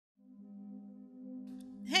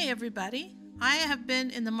Hey everybody, I have been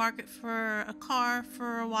in the market for a car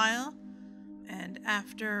for a while, and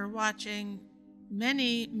after watching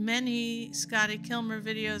many Scotty Kilmer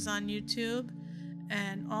videos on YouTube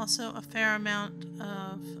and also a fair amount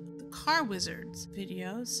of the Car Wizards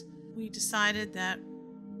videos, we decided that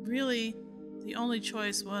really the only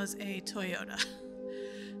choice was a Toyota.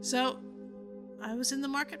 So I was in the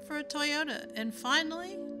market for a Toyota, and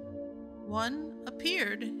finally one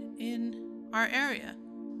appeared in our area.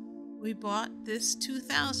 We bought this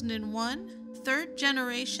 2001 third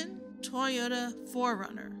generation Toyota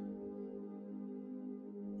 4Runner.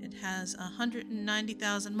 It has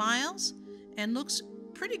 190,000 miles and looks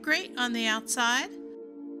pretty great on the outside.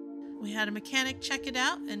 We had a mechanic check it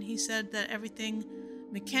out, and he said that everything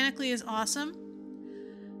mechanically is awesome.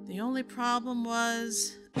 The only problem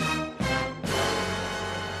was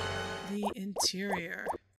the interior.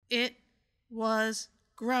 It was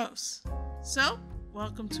gross. So,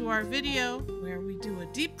 welcome to our video where we do a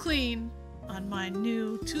deep clean on my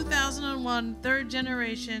new 2001 third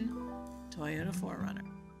generation Toyota 4Runner.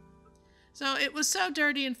 So it was so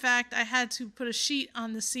dirty, in fact, I had to put a sheet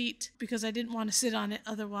on the seat because I didn't want to sit on it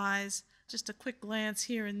otherwise. Just a quick glance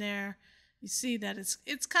here and there. You see that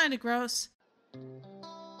it's kind of gross.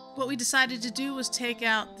 What we decided to do was take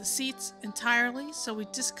out the seats entirely, so we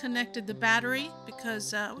disconnected the battery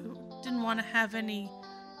because we didn't want to have any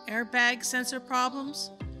airbag sensor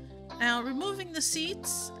problems. Now, removing the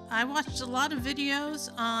seats, I watched a lot of videos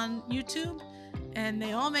on YouTube and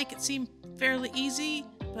they all make it seem fairly easy,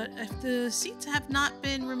 but if the seats have not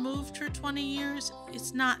been removed for 20 years,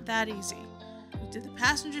 it's not that easy. We did the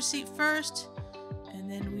passenger seat first,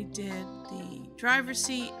 and then we did the driver's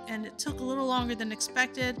seat, and it took a little longer than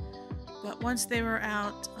expected, but once they were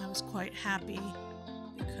out, I was quite happy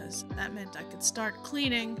because that meant I could start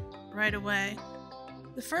cleaning right away.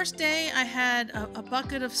 The first day I had a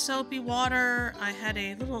bucket of soapy water. I had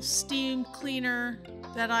a little steam cleaner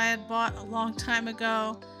that I had bought a long time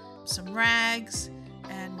ago, some rags,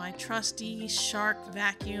 and my trusty Shark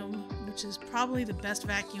vacuum, which is probably the best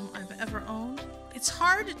vacuum I've ever owned. It's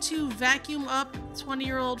hard to vacuum up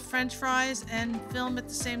 20-year-old French fries and film at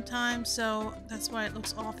the same time, so that's why it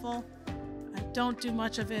looks awful. I don't do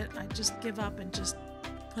much of it. I just give up and just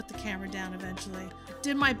put the camera down eventually. I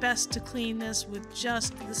did my best to clean this with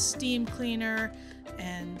just the steam cleaner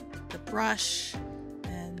and the brush,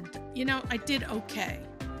 and you know, I did okay.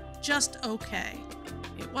 Just okay.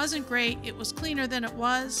 It wasn't great. It was cleaner than it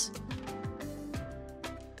was.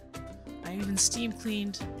 I even steam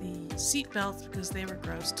cleaned the seat belts because they were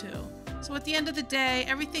gross too. So at the end of the day,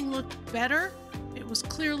 everything looked better. It was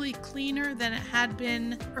clearly cleaner than it had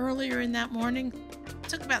been earlier in that morning. It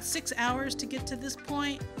took about 6 hours to get to this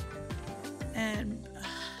point, and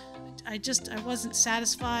I wasn't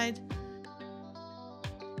satisfied.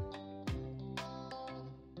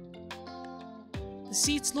 The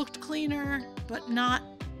seats looked cleaner, but not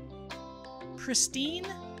pristine,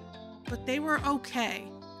 but they were okay.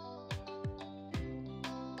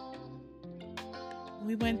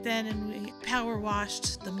 We went then and we power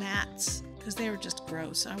washed the mats because they were just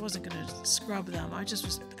gross. I wasn't going to scrub them. I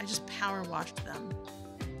just power washed them.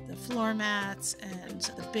 The floor mats and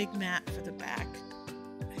the big mat for the back.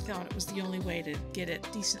 I thought it was the only way to get it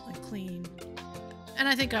decently clean. And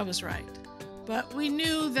I think I was right. But we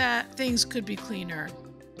knew that things could be cleaner.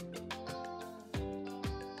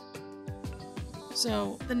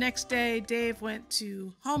 So the next day, Dave went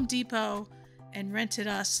to Home Depot and rented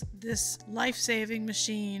us this life-saving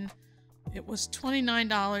machine. It was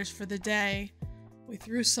 $29 for the day. We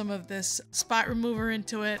threw some of this spot remover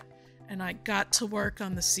into it, and I got to work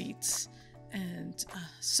on the seats. And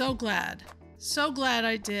so glad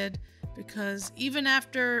I did, because even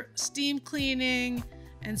after steam cleaning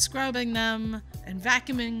and scrubbing them and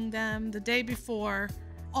vacuuming them the day before,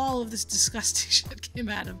 all of this disgusting shit came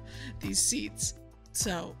out of these seats.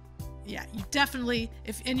 So yeah, you definitely,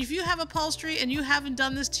 if you have upholstery and you haven't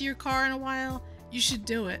done this to your car in a while, you should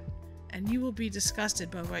do it, and you will be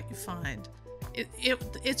disgusted by what you find.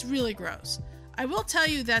 It's really gross. I will tell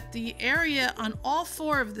you that the area on all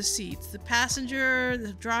four of the seats, the passenger,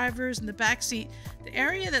 the driver's, and the back seat, the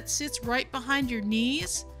area that sits right behind your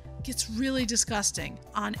knees gets really disgusting.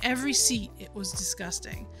 On every seat, it was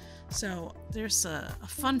disgusting. So there's a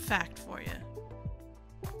fun fact for you.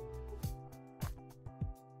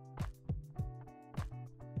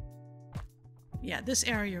 Yeah, this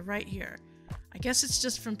area right here. I guess it's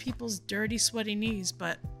just from people's dirty, sweaty knees,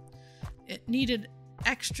 but it needed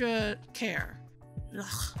extra care.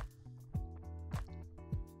 Ugh.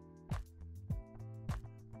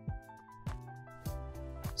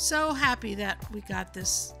 So happy that we got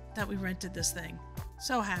this, that we rented this thing.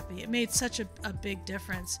 So happy. It made such a big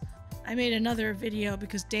difference. I made another video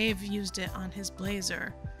because Dave used it on his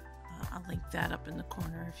Blazer. I'll link that up in the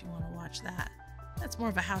corner if you want to watch that. That's more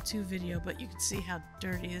of a how-to video, but you can see how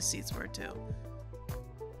dirty the seats were too.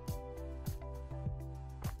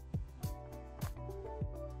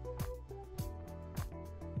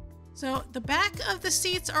 So the back of the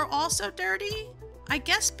seats are also dirty. I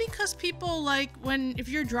guess because people if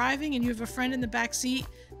you're driving and you have a friend in the back seat,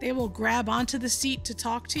 they will grab onto the seat to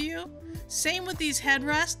talk to you. Same with these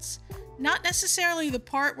headrests. Not necessarily the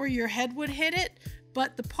part where your head would hit it,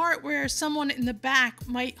 but the part where someone in the back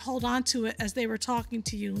might hold onto it as they were talking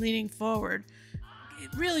to you, leaning forward.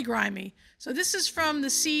 Really grimy. So this is from the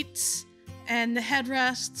seats and the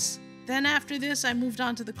headrests. Then after this, I moved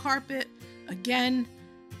on to the carpet. Again,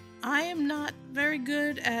 I am not very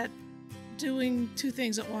good at doing two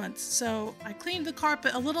things at once. So I cleaned the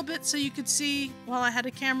carpet a little bit so you could see while I had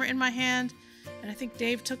a camera in my hand. And I think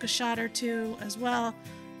Dave took a shot or two as well.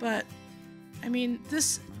 But I mean,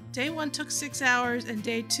 this day 1 took 6 hours and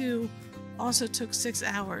day 2 also took 6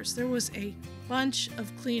 hours. There was a bunch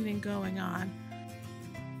of cleaning going on.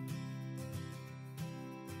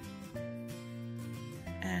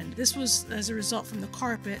 And this was as a result from the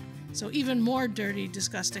carpet. So even more dirty,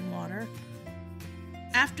 disgusting water.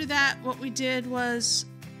 After that, what we did was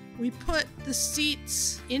we put the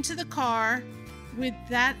seats into the car with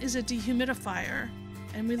that is a dehumidifier,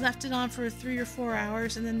 and we left it on for 3 or 4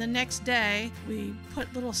 hours. And then the next day, we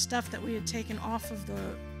put little stuff that we had taken off of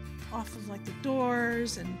like the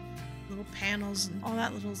doors and little panels and all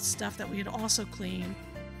that little stuff that we had also cleaned.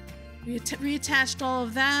 We reattached all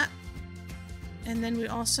of that, and then we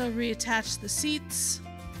also reattached the seats,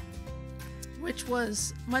 which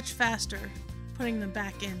was much faster putting them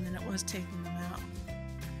back in than it was taking them out.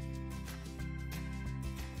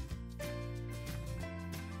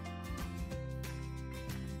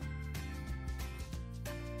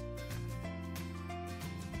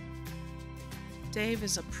 Dave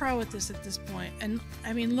is a pro at this point, and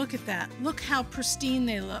I mean, look at that. Look how pristine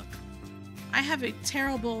they look. I have a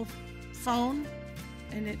terrible phone,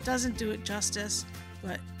 and it doesn't do it justice,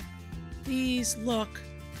 but these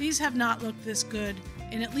have not looked this good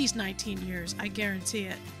in at least 19 years, I guarantee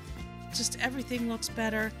it. Just everything looks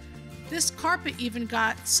better. This carpet even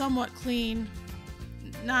got somewhat clean,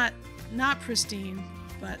 not pristine,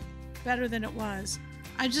 but better than it was.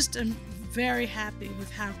 I just am very happy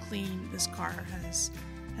with how clean this car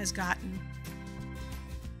has gotten.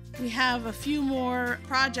 We have a few more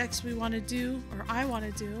projects we want to do, or I want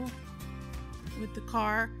to do, with the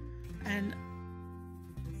car, and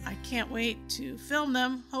I can't wait to film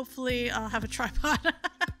them. Hopefully I'll have a tripod.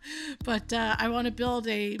 But I want to build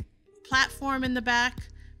a platform in the back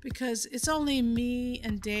because it's only me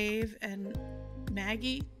and Dave and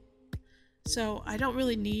Maggie. So I don't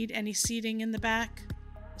really need any seating in the back.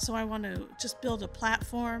 So I want to just build a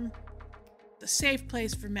platform, a safe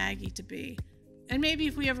place for Maggie to be. And maybe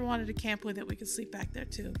if we ever wanted to camp with it, we could sleep back there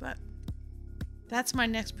too. But that's my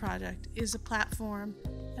next project, is a platform.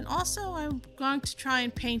 And also I'm going to try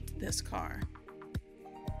and paint this car.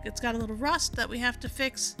 It's got a little rust that we have to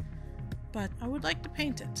fix, but I would like to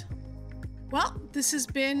paint it. Well, this has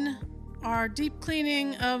been our deep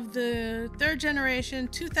cleaning of the 3rd generation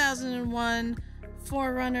 2001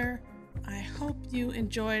 4Runner. I hope you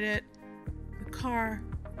enjoyed it. The car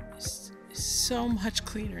is so much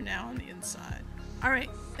cleaner now on the inside. All right,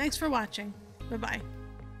 thanks for watching. Bye-bye.